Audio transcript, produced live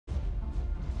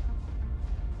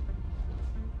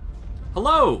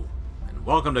Hello, and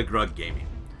welcome to Grug Gaming,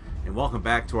 and welcome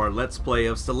back to our Let's Play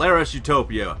of Stellaris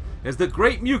Utopia as the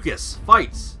Great Mucus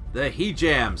fights the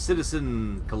Hejam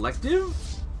Citizen Collective?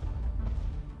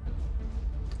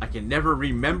 I can never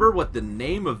remember what the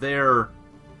name of their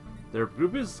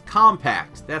group is.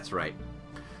 Compact, that's right.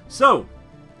 So,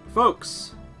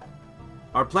 folks,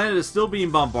 our planet is still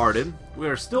being bombarded. We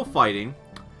are still fighting.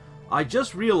 I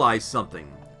just realized something.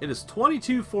 It is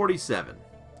 2247.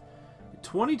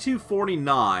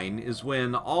 2249 is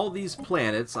when all these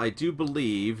planets, I do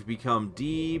believe, become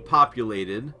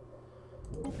depopulated.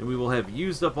 And we will have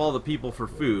used up all the people for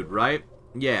food, right?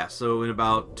 Yeah, so in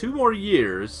about 2 more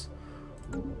years,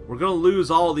 we're going to lose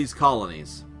all these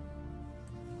colonies.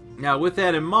 Now, with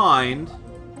that in mind,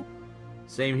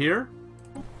 same here.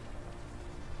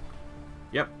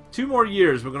 Yep, 2 more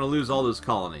years, we're going to lose all those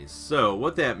colonies. So,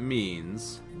 what that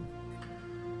means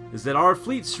is that our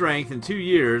fleet strength in 2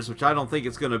 years, which I don't think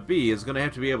it's going to be, is going to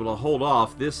have to be able to hold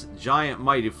off this giant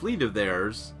mighty fleet of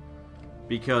theirs,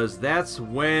 because that's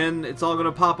when it's all going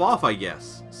to pop off, I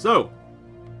guess. So,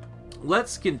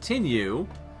 let's continue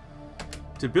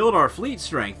to build our fleet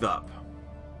strength up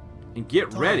and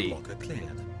get ready.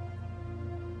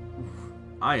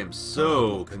 I am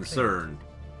so concerned.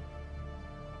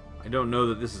 I don't know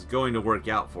that this is going to work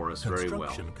out for us very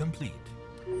well. Complete.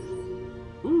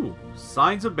 Ooh,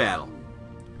 signs of battle.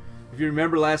 If you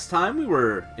remember last time, we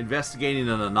were investigating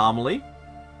an anomaly.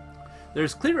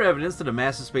 There's clear evidence that a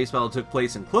massive space battle took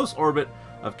place in close orbit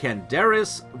of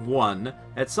Stellaris 1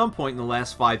 at some point in the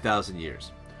last 5,000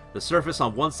 years. The surface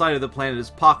on one side of the planet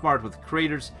is pockmarked with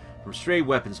craters from stray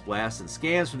weapons blasts, and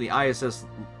scans from the ISS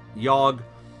Yog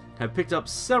have picked up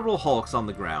several hulks on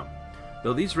the ground.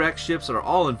 Though these wrecked ships are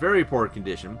all in very poor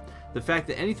condition, the fact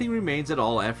that anything remains at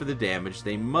all after the damage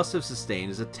they must have sustained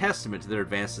is a testament to their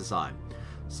advanced design.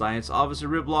 Science Officer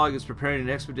Riblog is preparing an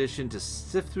expedition to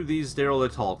sift through these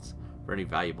derelict hulks for any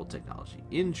valuable technology.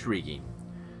 Intriguing.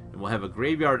 And we'll have a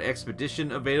graveyard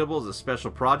expedition available as a special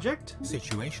project.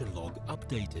 Situation log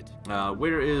updated.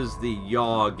 Where is the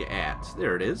Yog at?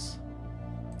 There it is.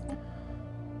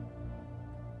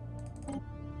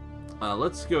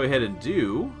 Let's go ahead and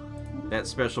do that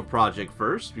special project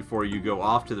first before you go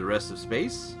off to the rest of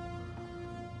space.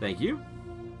 Thank you.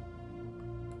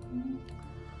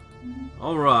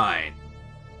 Alright.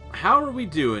 How are we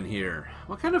doing here?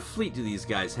 What kind of fleet do these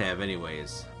guys have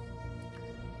anyways?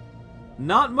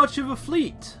 Not much of a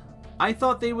fleet. I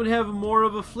thought they would have more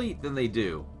of a fleet than they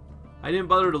do. I didn't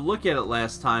bother to look at it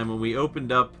last time when we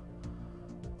opened up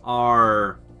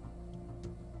our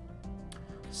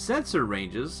sensor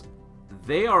ranges.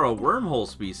 They are a wormhole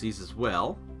species as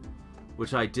well,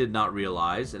 which I did not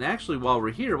realize. And actually, while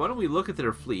we're here, why don't we look at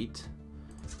their fleet,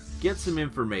 get some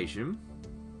information.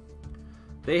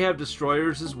 They have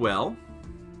destroyers as well.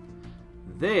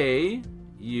 They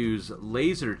use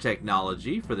laser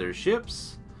technology for their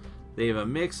ships. They have a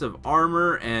mix of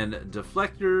armor and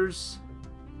deflectors.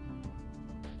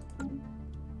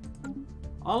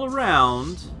 All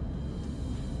around,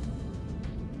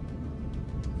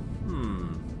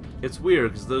 it's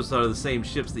weird because those are the same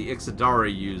ships the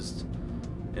Ixodari used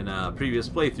in a previous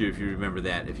playthrough, if you remember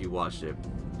that, if you watched it.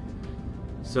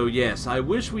 So yes, I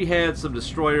wish we had some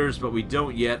destroyers, but we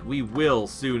don't yet. We will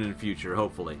soon in future,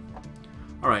 hopefully.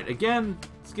 Alright, again,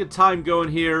 let's get time going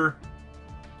here.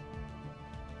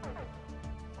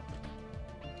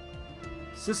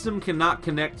 System cannot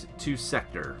connect to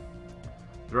sector.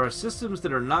 There are systems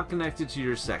that are not connected to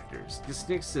your sectors.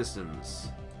 Distinct systems.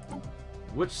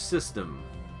 Which system?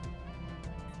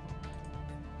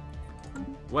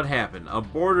 What happened? A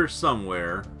border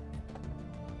somewhere.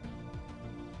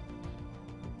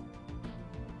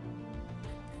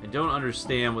 I don't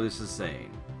understand what this is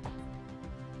saying.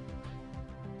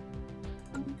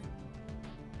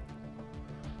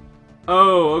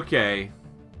 Oh, okay.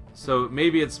 So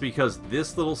maybe it's because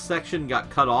this little section got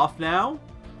cut off now?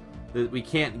 That we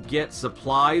can't get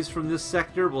supplies from this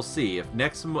sector? We'll see. If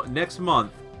next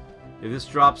month, if this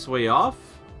drops way off?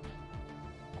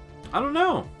 I don't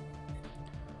know.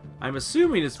 I'm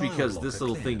assuming it's because this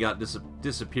little thing got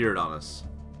disappeared on us.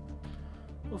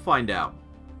 We'll find out.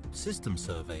 System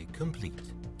survey complete.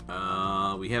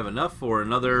 We have enough for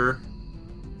another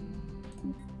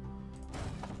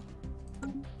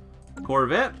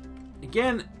Corvette.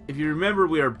 Again, if you remember,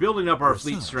 we are building up our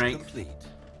fleet strength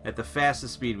at the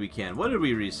fastest speed we can. What did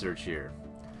we research here?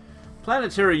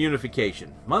 Planetary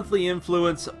unification. Monthly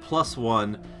influence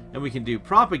 +1. And we can do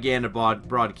propaganda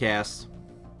broadcasts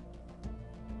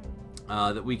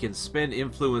that we can spend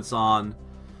influence on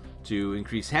to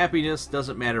increase happiness.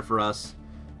 Doesn't matter for us.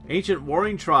 Ancient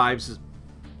warring tribes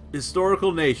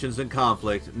Historical nations in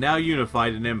conflict, now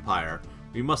unified in empire.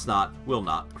 We must not, will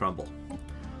not crumble.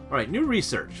 Alright, new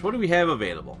research. What do we have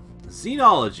available?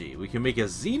 Xenology. We can make a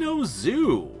Xeno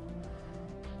Zoo.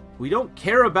 We don't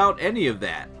care about any of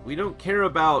that. We don't care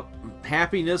about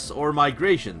happiness or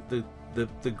migration.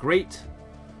 The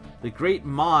great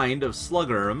mind of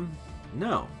Sluggerm.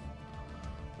 No.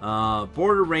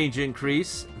 Border range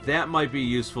increase. That might be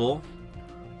useful.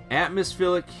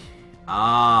 Atmospheric.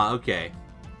 Ah, okay.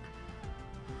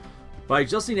 By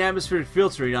adjusting atmospheric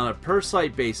filtering on a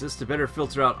per-site basis to better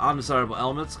filter out undesirable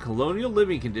elements, colonial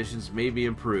living conditions may be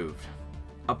improved.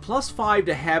 A +5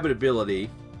 to habitability.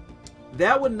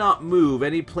 That would not move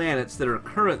any planets that are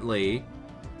currently,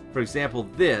 for example,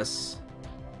 this.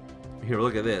 Here,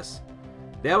 look at this.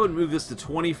 That would move this to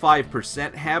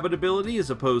 25% habitability as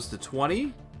opposed to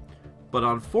 20. But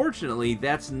unfortunately,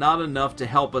 that's not enough to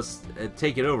help us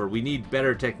take it over. We need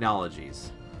better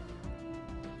technologies.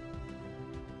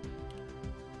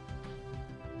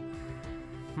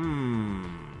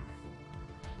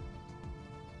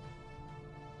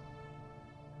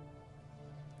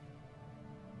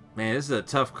 Man, this is a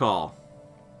tough call.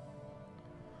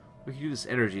 We can do this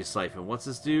energy siphon. What's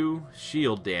this do?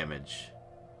 Shield damage.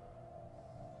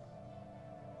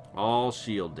 All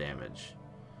shield damage.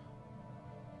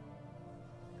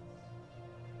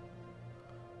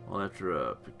 Well, after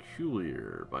a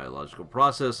peculiar biological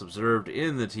process observed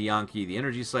in the Tiyanki, the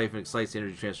energy siphon excites the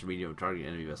energy transfer medium of targeting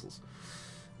enemy vessels.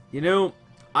 You know,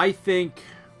 I think...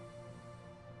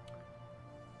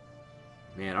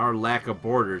 Man, our lack of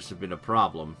borders have been a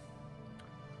problem.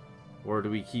 Or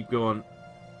do we keep going?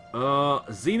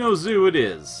 Xeno Zoo it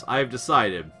is. I've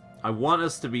decided. I want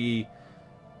us to be...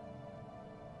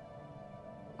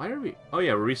 Why are we... Oh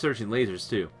yeah, we're researching lasers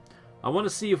too. I want to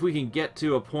see if we can get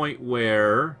to a point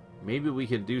where maybe we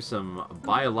can do some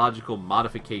biological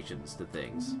modifications to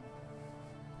things.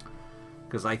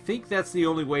 Because I think that's the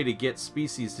only way to get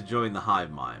species to join the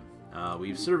hive mind.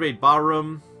 We've surveyed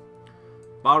Barum.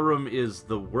 Barum is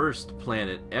the worst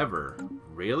planet ever.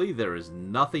 Really? There is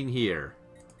nothing here.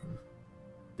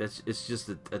 It's just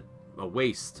a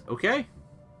waste. Okay.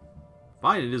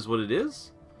 Fine, it is what it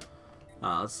is.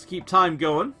 Let's keep time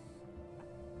going.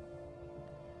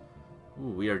 Ooh,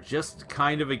 we are just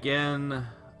kind of again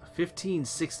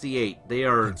 1568. They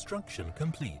are construction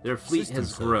complete. Their fleet System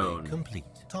has grown. Complete.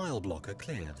 Tile blocker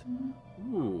cleared.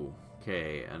 Ooh.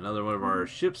 Okay, another one of our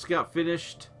ships got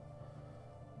finished.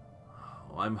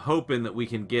 I'm hoping that we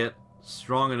can get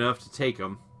strong enough to take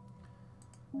them.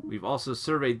 We've also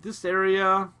surveyed this area,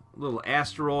 a little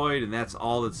asteroid, and that's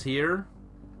all that's here.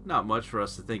 Not much for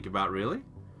us to think about, really.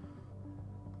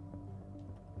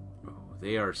 Oh,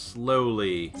 they are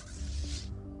slowly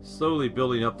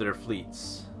building up their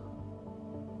fleets.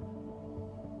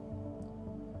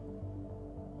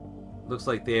 Looks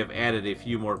like they have added a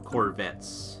few more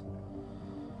corvettes.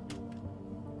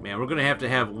 Man, we're going to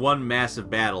have one massive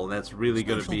battle, and that's really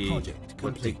going to be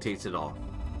what dictates it all.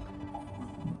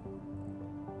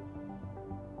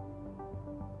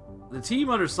 The team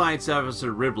under Science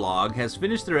Officer Riblog has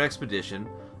finished their expedition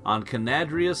on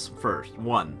Canadrius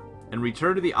 1 and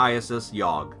returned to the ISS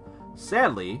Yogg.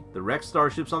 Sadly, the wrecked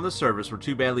starships on the surface were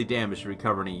too badly damaged to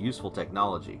recover any useful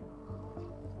technology.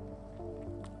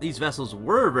 These vessels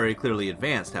were very clearly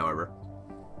advanced, however,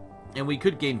 and we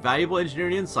could gain valuable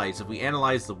engineering insights if we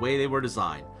analyzed the way they were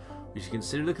designed. We should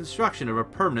consider the construction of a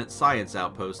permanent science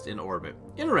outpost in orbit.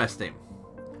 Interesting.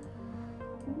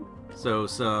 So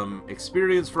some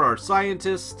experience for our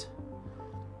scientist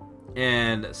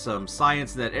and some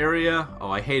science in that area.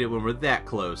 Oh, I hate it when we're that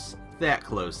close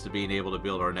to being able to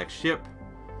build our next ship.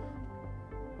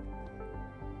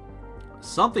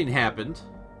 Something happened.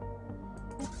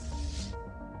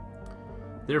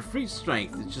 Their fleet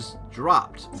strength has just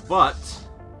dropped, but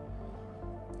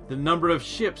the number of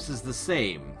ships is the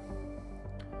same.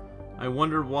 I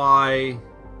wonder why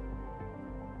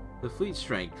the fleet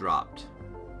strength dropped.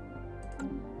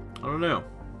 I don't know.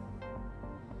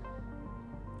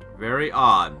 Very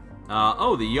odd.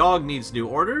 Oh, the Yogg needs new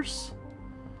orders.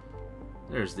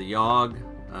 There's the Yogg.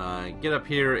 Get up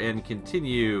here and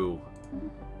continue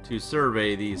to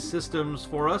survey these systems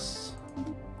for us.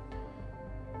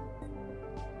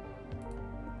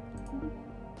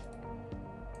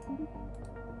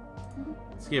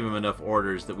 Let's give him enough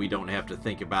orders that we don't have to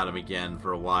think about him again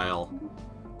for a while.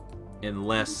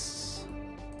 Unless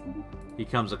he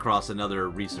comes across another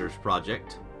research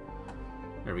project.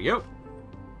 There we go.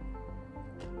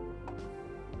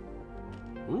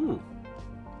 Ooh.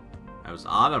 That was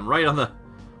odd. I'm right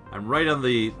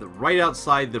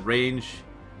outside the range.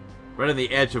 Right on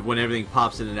the edge of when everything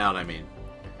pops in and out, I mean.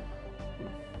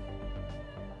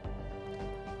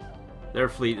 Their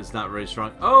fleet is not very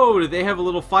strong. Oh, did they have a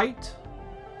little fight?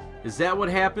 Is that what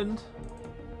happened?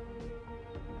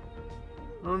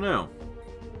 I don't know.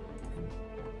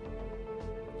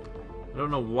 I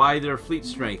don't know why their fleet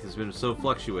strength has been so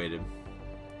fluctuated.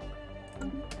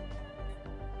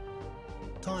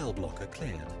 Tile blocker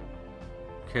cleared.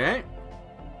 Okay.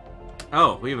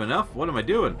 Oh, we have enough? What am I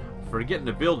doing? Forgetting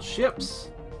to build ships.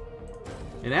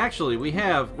 And actually, we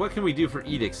have... What can we do for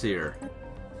edicts here?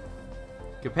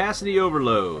 Capacity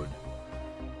overload.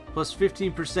 Plus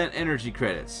 15% energy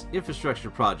credits. Infrastructure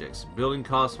projects. Building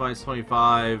cost minus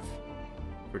 25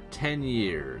 for 10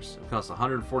 years. It costs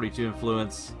 142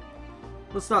 influence.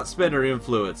 Let's not spend our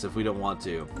influence if we don't want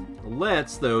to.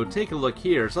 Let's, though, take a look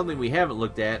here. Something we haven't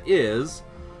looked at is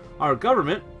our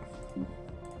government.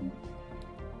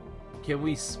 Can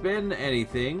we spend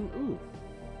anything? Ooh.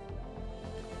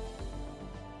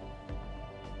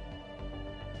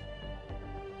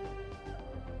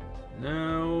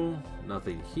 No,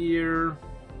 nothing here.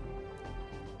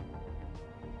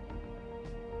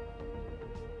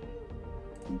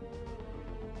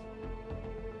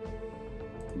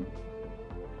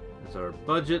 There's our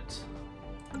budget.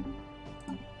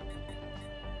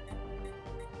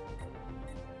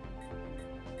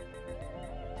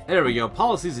 There we go.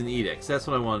 Policies and edicts. That's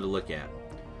what I wanted to look at.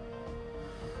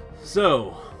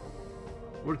 So,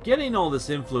 we're getting all this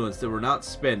influence that we're not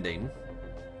spending.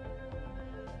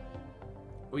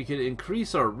 We could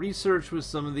increase our research with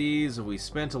some of these if we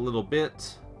spent a little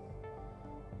bit.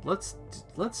 Let's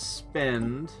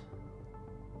spend...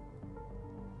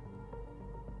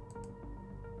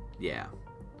 Yeah.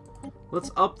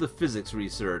 Let's up the physics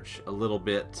research a little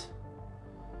bit.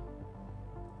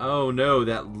 Oh no,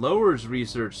 that lowers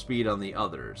research speed on the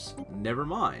others. Never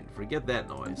mind. Forget that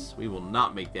noise. We will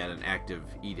not make that an active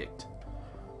edict.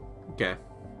 Okay.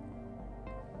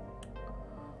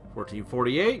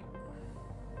 1448.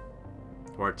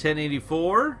 To our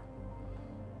 1084.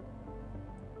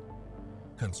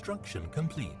 Construction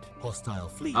complete. Hostile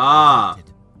fleet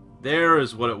detected. There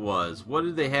is what it was. What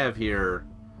did they have here?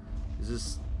 Is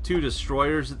this 2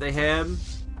 destroyers that they had?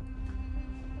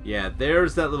 Yeah,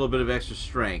 there's that little bit of extra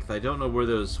strength. I don't know where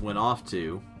those went off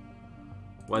to.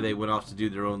 Why they went off to do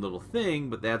their own little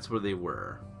thing, but that's where they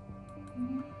were.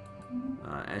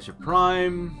 Azure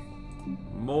Prime.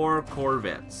 More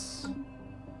corvettes.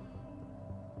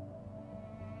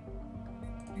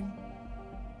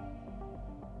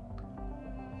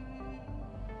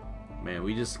 Man,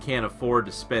 we just can't afford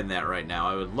to spend that right now.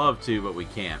 I would love to, but we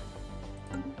can't.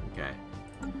 Okay.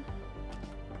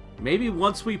 Maybe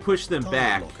once we push them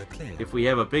back, if we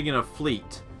have a big enough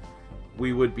fleet,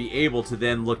 we would be able to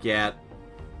then look at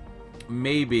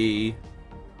maybe...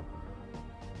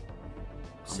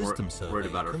 System worried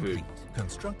about our complete. food.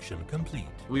 Construction complete.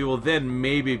 We will then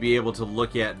maybe be able to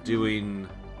look at doing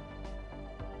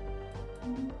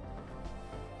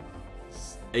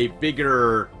a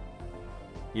bigger...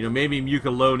 You know, maybe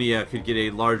Mucolonia could get a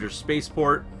larger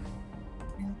spaceport.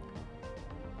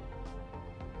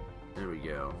 There we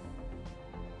go.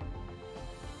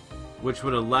 Which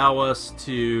would allow us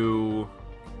to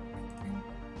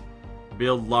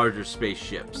build larger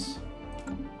spaceships.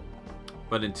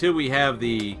 But until we have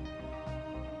this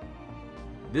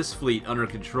fleet under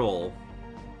control...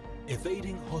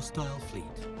 Evading hostile fleet.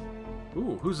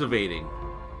 Ooh, who's evading?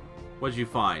 What'd you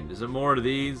find? Is it more of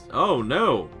these? Oh,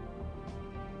 no!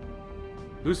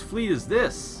 Whose fleet is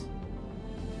this?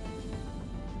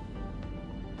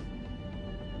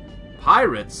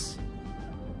 Pirates?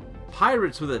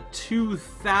 Pirates with a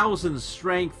 2,000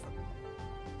 strength.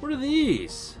 What are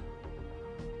these?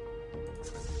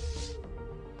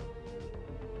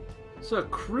 It's a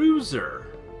cruiser.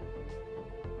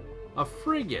 A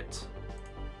frigate.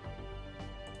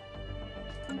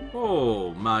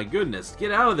 Oh my goodness.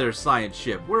 Get out of there, science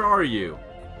ship. Where are you?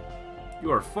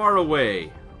 You are far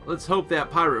away. Let's hope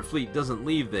that pirate fleet doesn't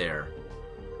leave there.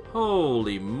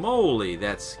 Holy moly,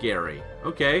 that's scary.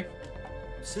 Okay.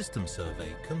 System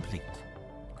survey complete.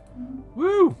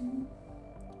 Woo!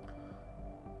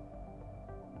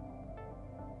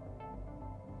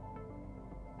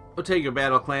 Otega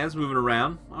battle clans moving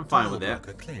around. I'm fine with that.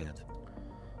 Cleared.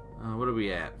 What are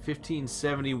we at?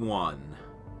 1571.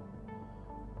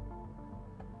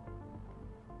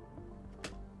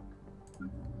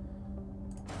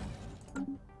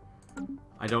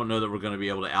 I don't know that we're going to be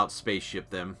able to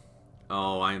out-spaceship them.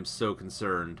 Oh, I am so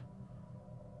concerned.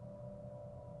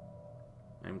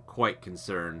 I'm quite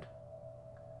concerned.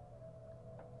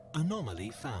 Anomaly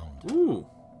found. Ooh,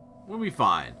 we'll be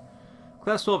fine.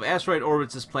 Class 12 asteroid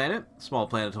orbits this planet. Small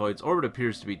planetoid's orbit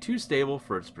appears to be too stable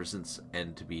for its presence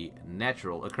and to be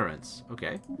natural occurrence.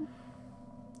 Okay.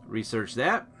 Research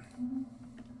that.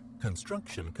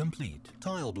 Construction complete.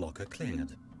 Tile blocker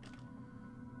cleared.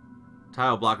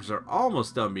 Tile blockers are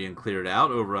almost done being cleared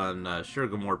out over on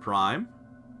Sugarmore Prime,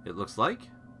 it looks like.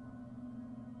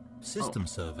 System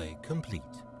survey complete.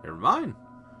 Never mind.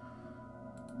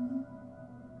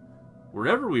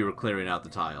 Wherever we were clearing out the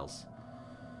tiles.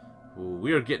 Ooh,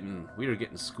 we are getting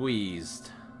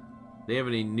squeezed. They have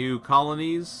any new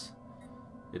colonies?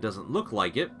 It doesn't look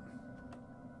like it.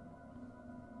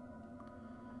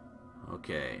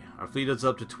 Okay, our fleet is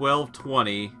up to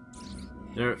 1220.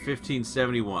 They're at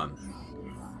 1571.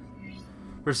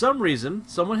 For some reason,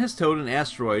 someone has towed an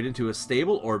asteroid into a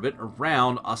stable orbit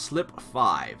around Oslip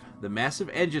 5. The massive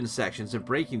engine sections and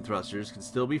braking thrusters can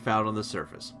still be found on the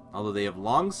surface, although they have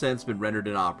long since been rendered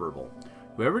inoperable.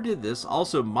 Whoever did this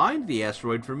also mined the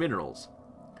asteroid for minerals,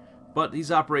 but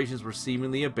these operations were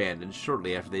seemingly abandoned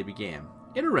shortly after they began.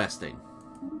 Interesting.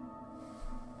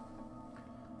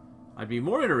 I'd be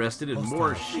more interested in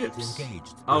more ships.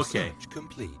 Engaged. Okay. Research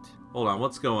complete. Hold on,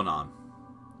 what's going on?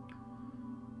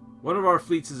 One of our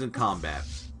fleets is in combat.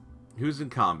 Who's in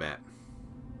combat?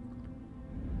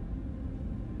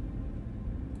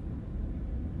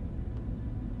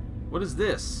 What is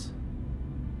this?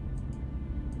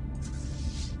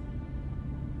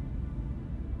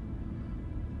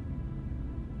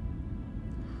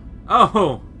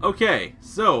 Oh, okay.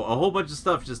 So, a whole bunch of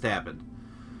stuff just happened.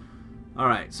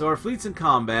 Alright, so our fleet's in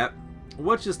combat.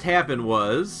 What just happened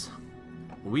was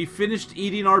we finished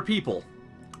eating our people.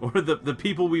 Or the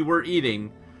people we were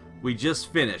eating, we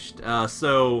just finished.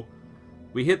 So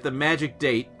we hit the magic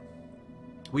date.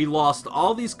 We lost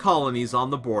all these colonies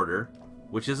on the border,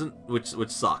 which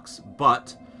sucks.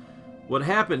 But what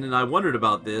happened, and I wondered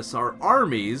about this, our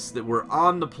armies that were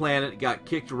on the planet got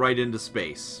kicked right into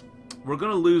space. We're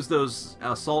going to lose those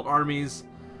assault armies.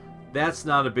 That's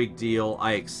not a big deal.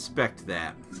 I expect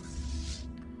that.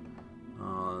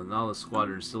 Now the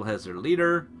squadron still has their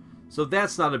leader. So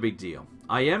that's not a big deal.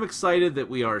 I am excited that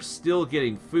we are still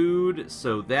getting food,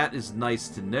 so that is nice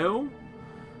to know.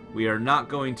 We are not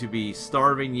going to be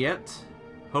starving yet,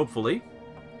 hopefully.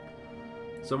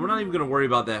 So we're not even going to worry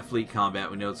about that fleet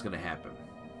combat. We know it's going to happen.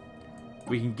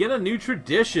 We can get a new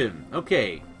tradition.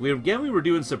 Okay, we were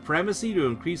doing supremacy to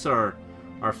increase our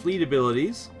fleet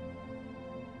abilities.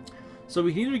 So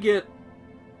we need to get...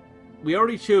 We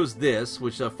already chose this,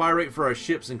 which fire rate for our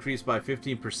ships increased by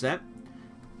 15%.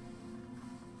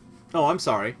 Oh, I'm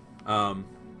sorry.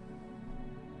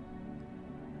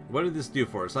 What did this do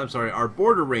for us? I'm sorry. Our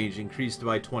border range increased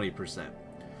by 20%.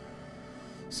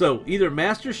 So, either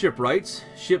master shipwrights,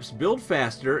 ships build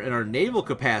faster, and our naval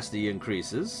capacity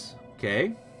increases.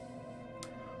 Okay.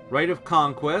 Right of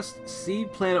conquest,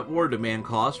 seed planet war demand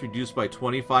cost reduced by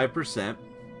 25%.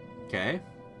 Okay.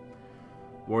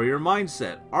 Warrior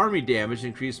mindset, army damage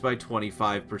increased by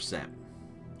 25%.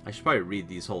 I should probably read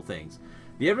these whole things.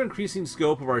 The ever-increasing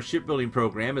scope of our shipbuilding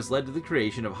program has led to the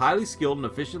creation of highly skilled and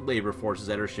efficient labor forces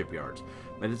at our shipyards.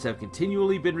 Methods have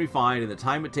continually been refined, and the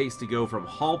time it takes to go from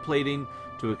hull plating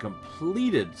to a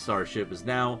completed starship is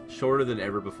now shorter than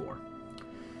ever before.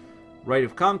 Rite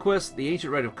of Conquest. The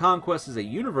ancient Rite of Conquest is a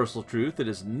universal truth that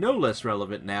is no less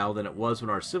relevant now than it was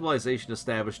when our civilization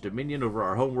established dominion over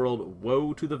our homeworld.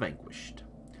 Woe to the vanquished.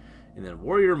 And then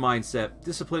Warrior Mindset.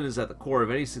 Discipline is at the core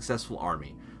of any successful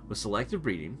army. With selective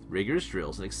breeding, rigorous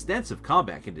drills, and extensive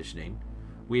combat conditioning,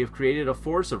 we have created a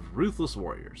force of ruthless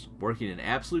warriors, working in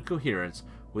absolute coherence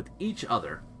with each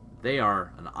other. They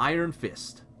are an iron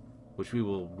fist, which we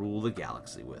will rule the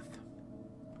galaxy with.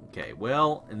 Okay,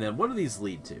 well, and then what do these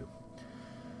lead to?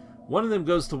 One of them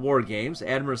goes to war games.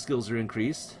 Admiral skills are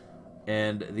increased.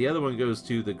 And the other one goes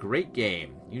to the Great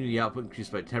Game. Unity output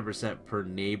increased by 10% per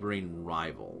neighboring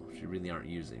rival, which we really aren't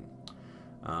using.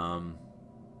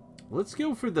 Let's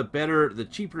go for the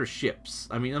cheaper ships.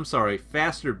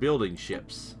 Faster building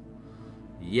ships.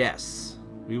 Yes.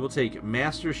 We will take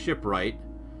Master Shipwright,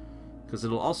 because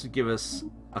it'll also give us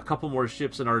a couple more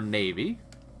ships in our Navy.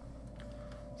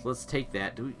 So let's take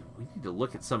that. We need to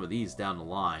look at some of these down the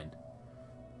line.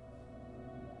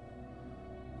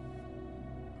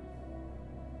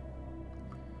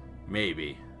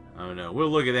 Maybe. I don't know. We'll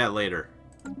look at that later.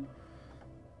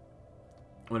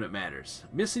 When it matters.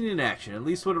 Missing in action. At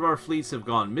least one of our fleets have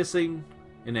gone missing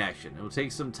in action. It will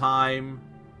take some time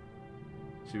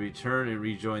to return and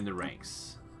rejoin the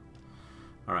ranks.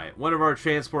 Alright, one of our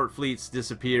transport fleets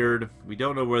disappeared. We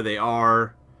don't know where they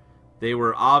are. They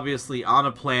were obviously on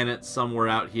a planet somewhere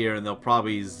out here, and they'll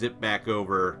probably zip back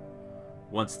over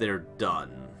once they're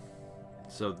done.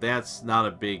 So that's not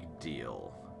a big deal.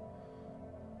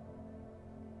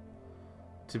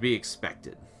 To be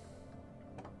expected.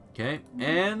 Okay,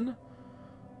 and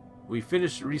We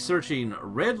finished researching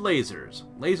red lasers.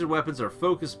 Laser weapons are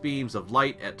focused beams of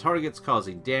light at targets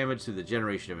causing damage through the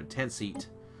generation of intense heat.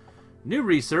 New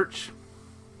research.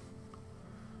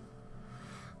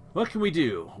 What can we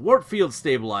do? Warp field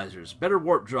stabilizers, better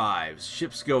warp drives.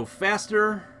 Ships go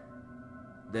faster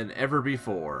than ever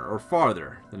before, or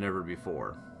farther than ever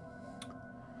before.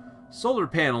 Solar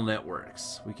panel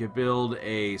networks. We could build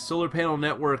a solar panel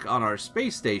network on our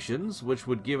space stations, which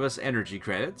would give us energy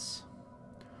credits.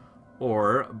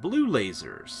 Or blue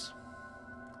lasers.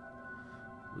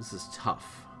 This is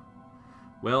tough.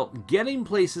 Well, getting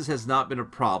places has not been a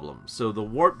problem, so the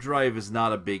warp drive is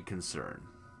not a big concern.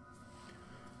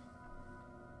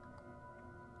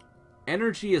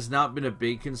 Energy has not been a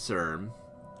big concern.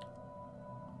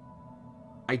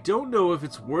 I don't know if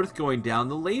it's worth going down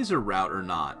the laser route or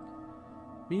not.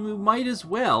 I mean, we might as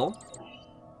well.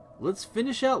 Let's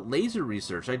finish out laser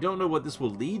research. I don't know what this will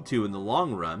lead to in the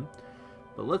long run,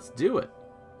 but let's do it.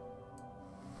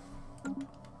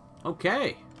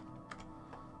 Okay.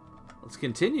 Let's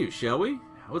continue, shall we?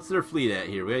 What's their fleet at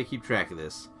here? We gotta keep track of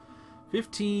this.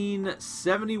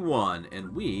 1571,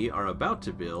 and we are about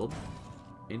to build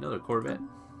another Corvette.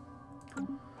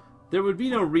 There would be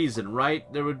no reason,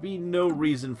 right? There would be no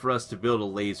reason for us to build a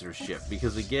laser ship,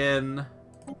 because again,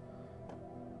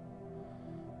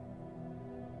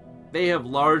 they have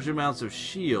large amounts of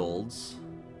shields.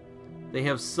 They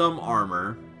have some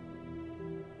armor.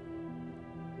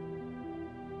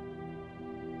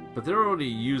 But they're already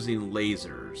using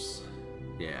lasers.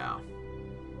 Yeah.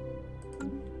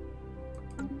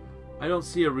 I don't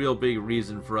see a real big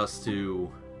reason for us to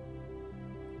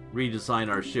redesign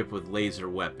our ship with laser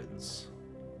weapons.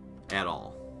 At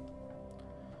all.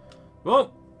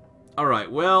 Well, alright,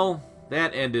 well,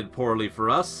 that ended poorly for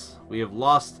us. We have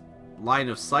lost line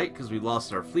of sight because we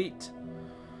lost our fleet.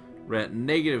 We're at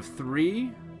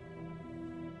 -3.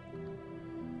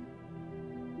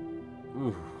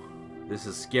 Ooh, this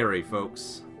is scary,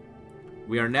 folks.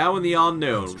 We are now in the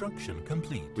unknown. Construction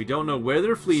complete. We don't know where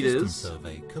their fleet System is.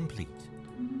 survey complete.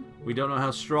 We don't know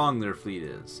how strong their fleet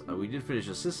is. We did finish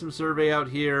a system survey out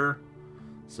here.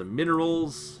 Some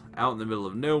minerals out in the middle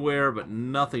of nowhere, but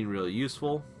nothing really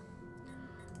useful.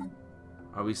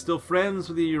 Are we still friends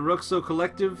with the Uruxo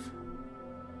Collective?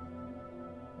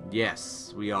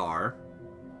 Yes, we are.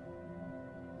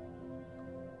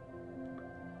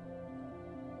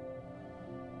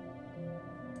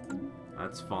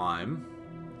 That's fine.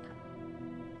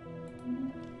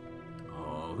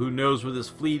 Oh, who knows where this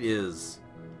fleet is?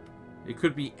 It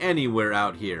could be anywhere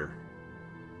out here.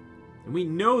 And we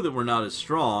know that we're not as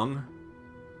strong.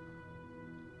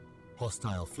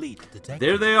 Hostile fleet detected.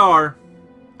 There they are.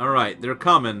 Alright, they're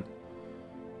coming.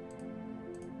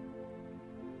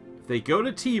 If they go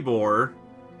to Tibor,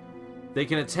 they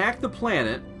can attack the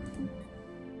planet.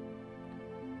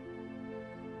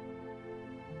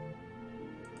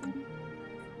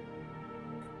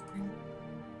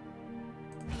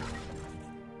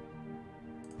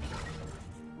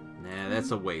 Nah,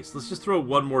 that's a waste. Let's just throw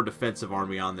one more defensive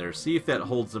army on there. See if that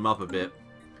holds them up a bit.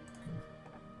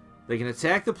 They can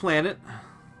attack the planet.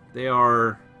 They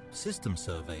are... System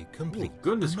survey complete. Ooh,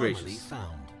 goodness Anomaly gracious.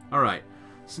 found. Alright.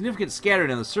 Significant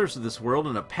scattering on the surface of this world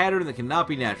in a pattern that cannot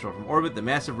be natural. From orbit, the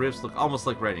massive rifts look almost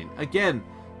like writing. Again,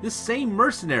 this same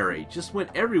mercenary just went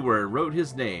everywhere and wrote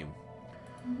his name.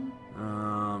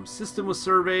 System was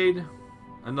surveyed.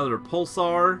 Another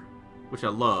pulsar, which I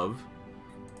love.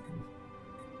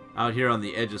 Out here on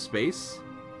the edge of space.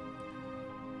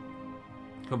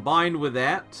 Combined with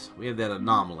that, we have that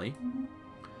anomaly.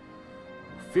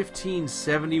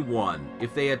 1571.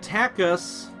 If they attack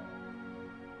us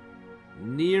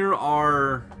near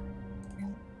our...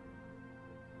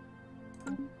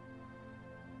 If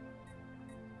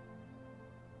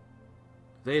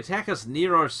they attack us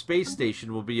near our space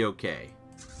station, we'll be okay.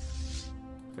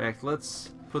 In fact,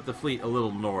 let's put the fleet a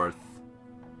little north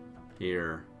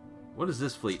here. What is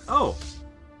this fleet? Oh!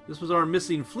 This was our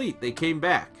missing fleet. They came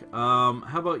back. How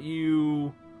about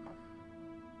you...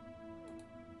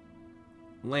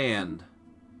 land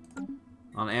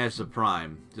on Ashza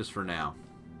Prime, just for now.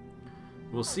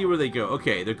 We'll see where they go.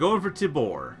 Okay, they're going for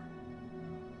Tibor.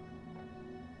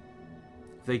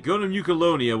 If they go to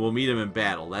Mucolonia, we'll meet them in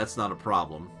battle. That's not a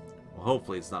problem. Well,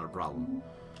 hopefully it's not a problem.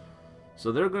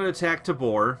 So they're going to attack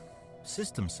Tibor.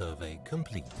 System survey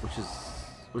complete.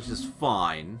 Which is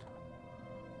fine.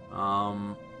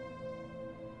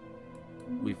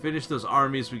 We finished those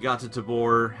armies. We got to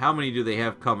Tibor. How many do they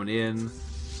have coming in?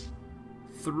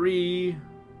 3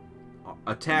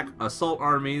 assault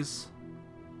armies.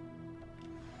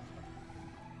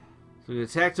 So we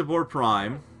attack Tibor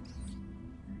Prime.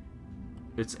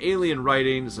 It's alien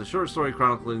writing. It's a short story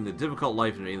chronicling the difficult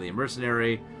life of an alien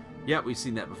mercenary. Yep, we've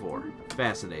seen that before.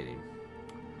 Fascinating.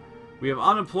 We have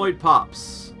unemployed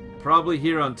pops. Probably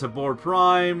here on Tabor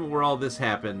Prime, where all this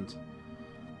happened.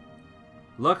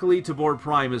 Luckily, Tabor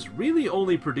Prime is really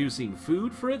only producing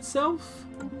food for itself.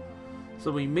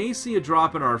 So we may see a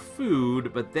drop in our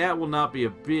food, but that will not be a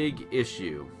big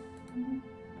issue.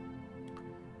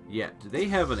 Yet, do they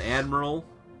have an admiral?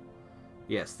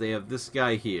 Yes, they have this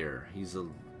guy here. He's a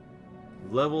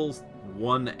level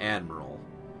 1 admiral.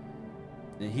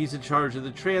 And he's in charge of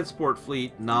the transport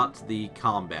fleet, not the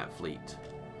combat fleet.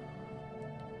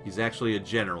 He's actually a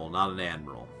general, not an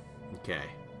admiral. Okay.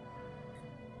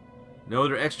 No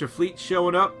other extra fleet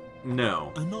showing up?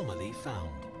 No. Anomaly found.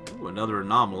 Ooh, another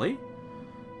anomaly.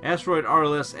 Asteroid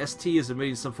RLS ST is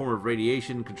emitting some form of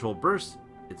radiation control burst.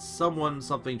 It's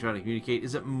something trying to communicate.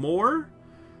 Is it more?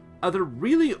 Are there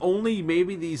really only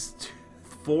maybe these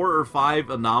 4 or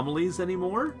 5 anomalies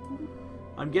anymore?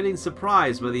 I'm getting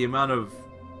surprised by the amount of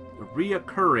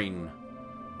reoccurring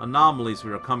anomalies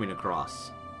we are coming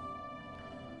across.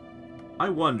 I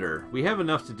wonder, we have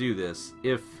enough to do this,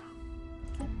 if...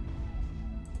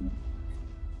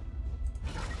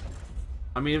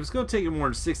 I mean, if it's going to take more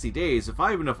than 60 days, if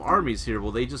I have enough armies here,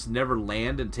 will they just never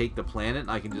land and take the planet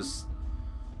and I can just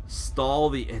stall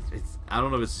the... I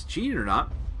don't know if it's cheating or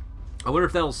not. I wonder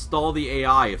if that'll stall the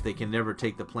AI if they can never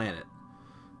take the planet.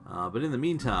 But in the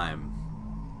meantime...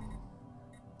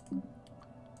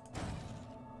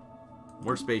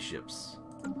 more spaceships.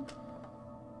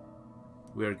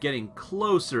 We are getting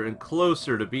closer and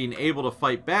closer to being able to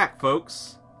fight back,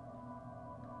 folks.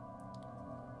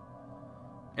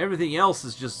 Everything else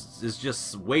is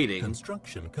just waiting.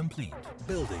 Construction complete.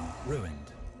 Building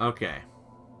ruined. Okay.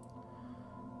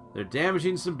 They're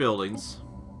damaging some buildings.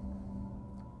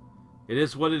 It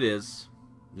is what it is.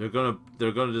 They're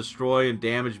gonna destroy and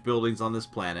damage buildings on this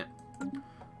planet.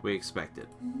 We expect it.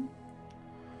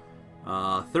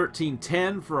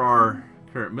 1310 for our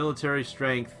current military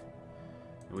strength.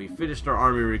 And we finished our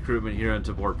army recruitment here on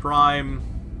Tabor Prime,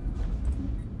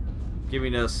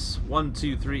 giving us 1,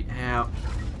 2, 3,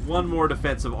 one more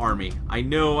defensive army. I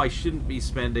know I shouldn't be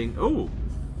spending... Oh!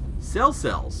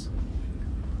 Cells.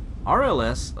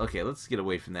 RLS... Okay, let's get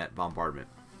away from that bombardment.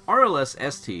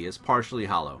 RLS ST is partially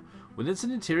hollow. Within its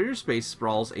interior space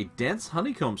sprawls a dense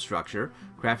honeycomb structure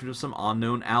crafted of some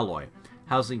unknown alloy,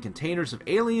 housing containers of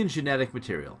alien genetic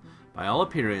material. By all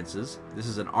appearances, this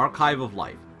is an archive of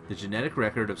life, the genetic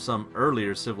record of some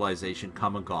earlier civilization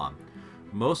come and gone.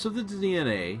 Most of the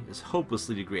DNA is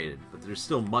hopelessly degraded, but there's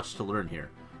still much to learn here.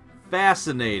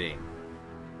 Fascinating.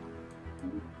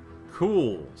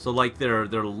 Cool. So like their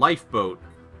lifeboat,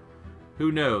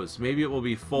 who knows? Maybe it will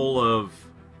be full of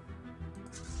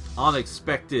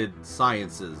unexpected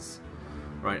sciences.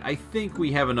 Right, I think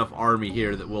we have enough army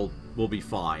here that we'll be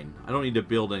fine. I don't need to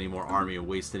build any more army and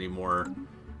waste any more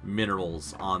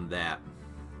minerals on that.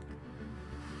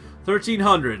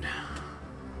 1300.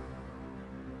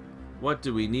 What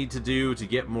do we need to do to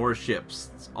get more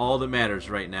ships? It's all that matters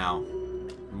right now.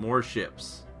 More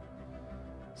ships.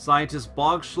 Scientist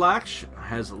Bogschlach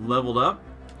has leveled up.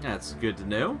 That's good to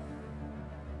know.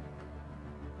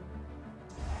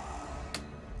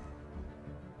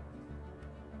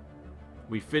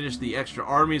 We finished the extra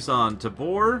armies on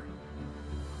Tabor.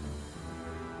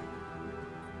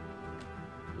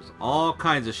 There's all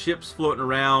kinds of ships floating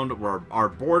around where our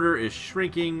border is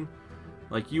shrinking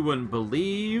like you wouldn't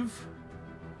believe.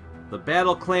 The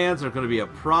battle clans are going to be a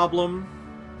problem.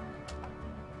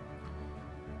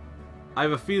 I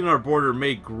have a feeling our border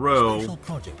may grow Special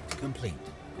project complete.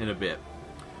 in a bit.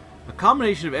 A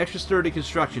combination of extra sturdy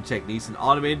construction techniques and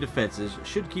automated defenses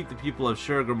should keep the people of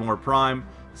Shergramore Prime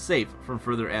safe from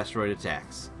further asteroid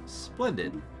attacks.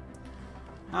 Splendid.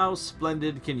 How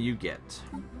splendid can you get?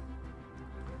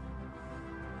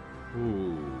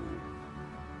 Ooh.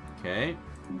 Okay.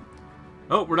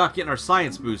 Oh, we're not getting our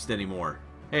science boost anymore.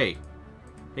 Hey.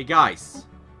 Hey, guys.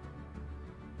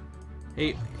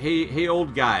 Hey,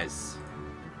 old guys.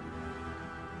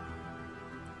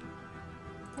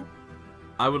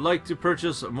 I would like to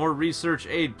purchase more research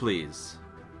aid, please.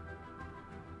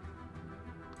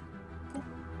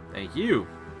 Thank you.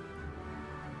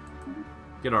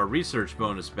 Get our research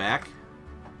bonus back.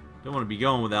 Don't want to be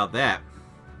going without that.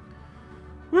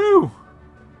 Woo!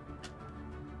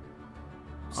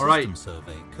 All right. System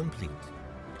survey complete.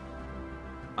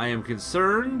 I am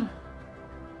concerned.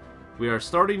 We are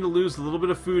starting to lose a little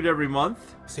bit of food every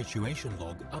month. Situation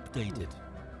log updated.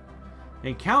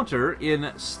 Encounter in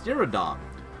Steradon.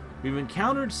 We've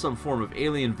encountered some form of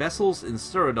alien vessels in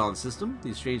Steradon system.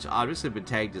 These strange objects have been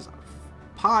tagged as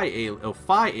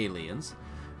Phi aliens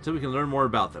until we can learn more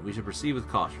about them. We should proceed with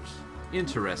caution.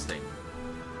 Interesting.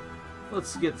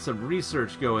 Let's get some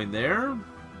research going there.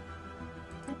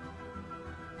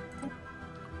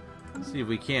 See if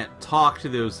we can't talk to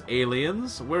those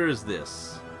aliens. Where is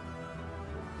this?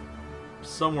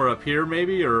 Somewhere up here,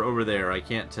 maybe? Or over there? I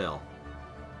can't tell.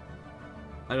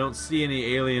 I don't see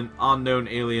any unknown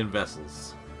alien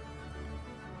vessels.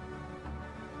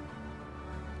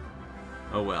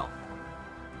 Oh well.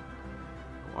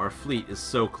 Our fleet is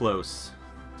so close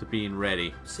to being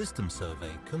ready. System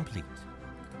survey complete.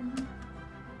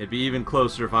 It'd be even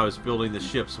closer if I was building the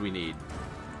ships we need.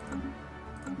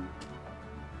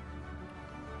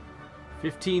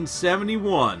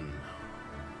 1571.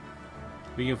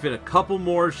 We can fit a couple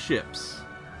more ships.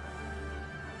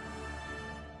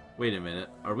 Wait a minute.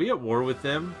 Are we at war with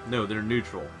them? No, they're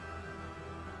neutral.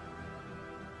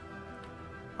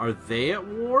 Are they at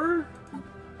war?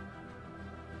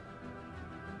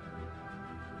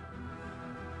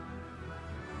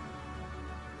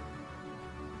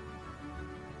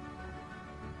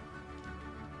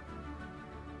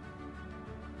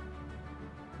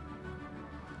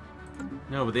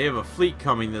 No, but they have a fleet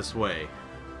coming this way.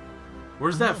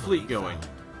 Where's that fleet going?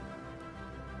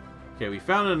 Okay, we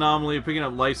found an anomaly. Picking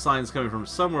up life signs coming from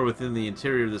somewhere within the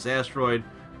interior of this asteroid.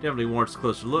 Definitely warrants a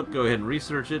closer look. Go ahead and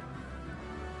research it.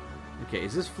 Okay,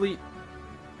 is this fleet...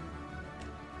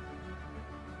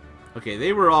 Okay,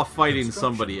 they were off fighting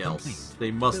somebody else. Complete.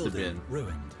 They must have Building been.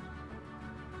 ruined.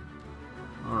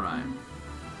 Alright.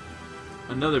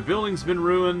 Another building's been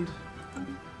ruined.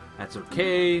 That's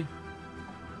okay.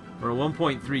 We're at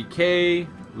 1.3k.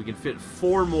 We can fit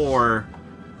four more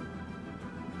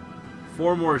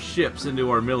ships into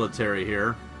our military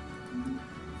here.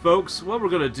 Folks, what we're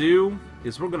going to do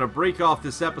is we're going to break off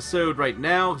this episode right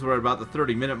now because we're at about the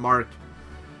 30-minute mark.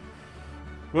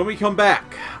 When we come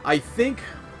back, I think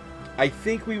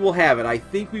we will have it. I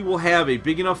think we will have a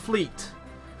big enough fleet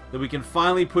that we can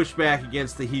finally push back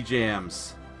against the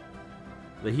Hejams.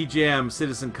 The Hejam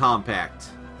Citizen Compact.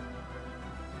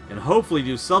 And hopefully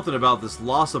do something about this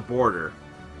loss of border.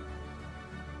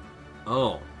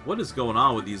 Oh, what is going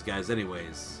on with these guys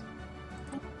anyways?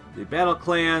 The battle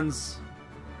clans.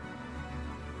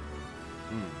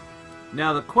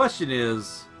 Now the question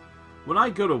is, when I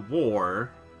go to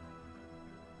war...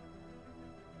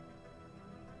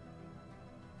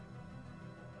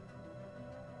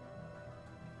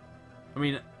 I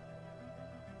mean,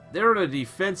 they're in a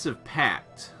defensive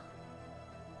pact.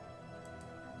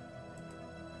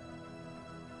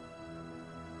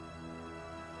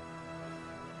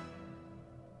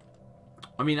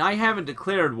 I mean, I haven't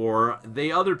declared war.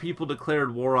 Other people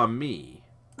declared war on me.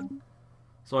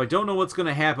 So I don't know what's going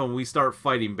to happen when we start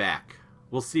fighting back.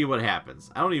 We'll see what happens.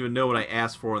 I don't even know what I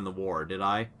asked for in the war, did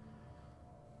I?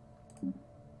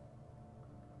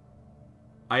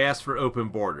 I asked for open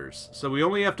borders. So we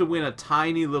only have to win a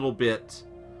tiny little bit.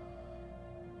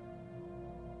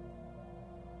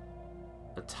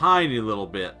 A tiny little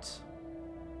bit.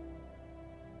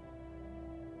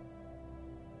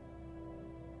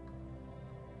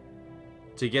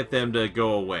 To get them to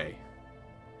go away.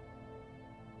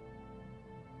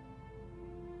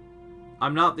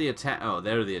 I'm not the attack. Oh,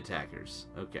 they're the attackers.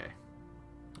 Okay.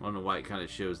 I don't know why it kind of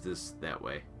shows this that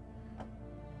way.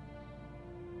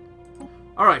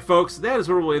 Alright, folks. That is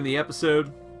where we'll end the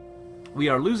episode. We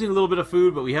are losing a little bit of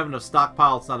food, but we have enough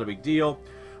stockpile. It's not a big deal.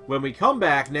 When we come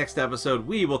back next episode,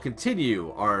 we will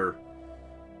continue our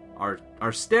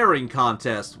staring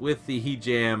contest with the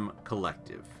Hejam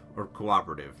Collective. Or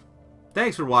Cooperative.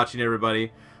 Thanks for watching,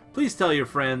 everybody. Please tell your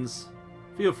friends.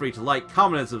 Feel free to like,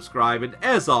 comment, and subscribe. And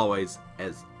as always,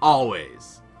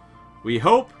 we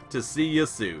hope to see you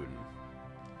soon.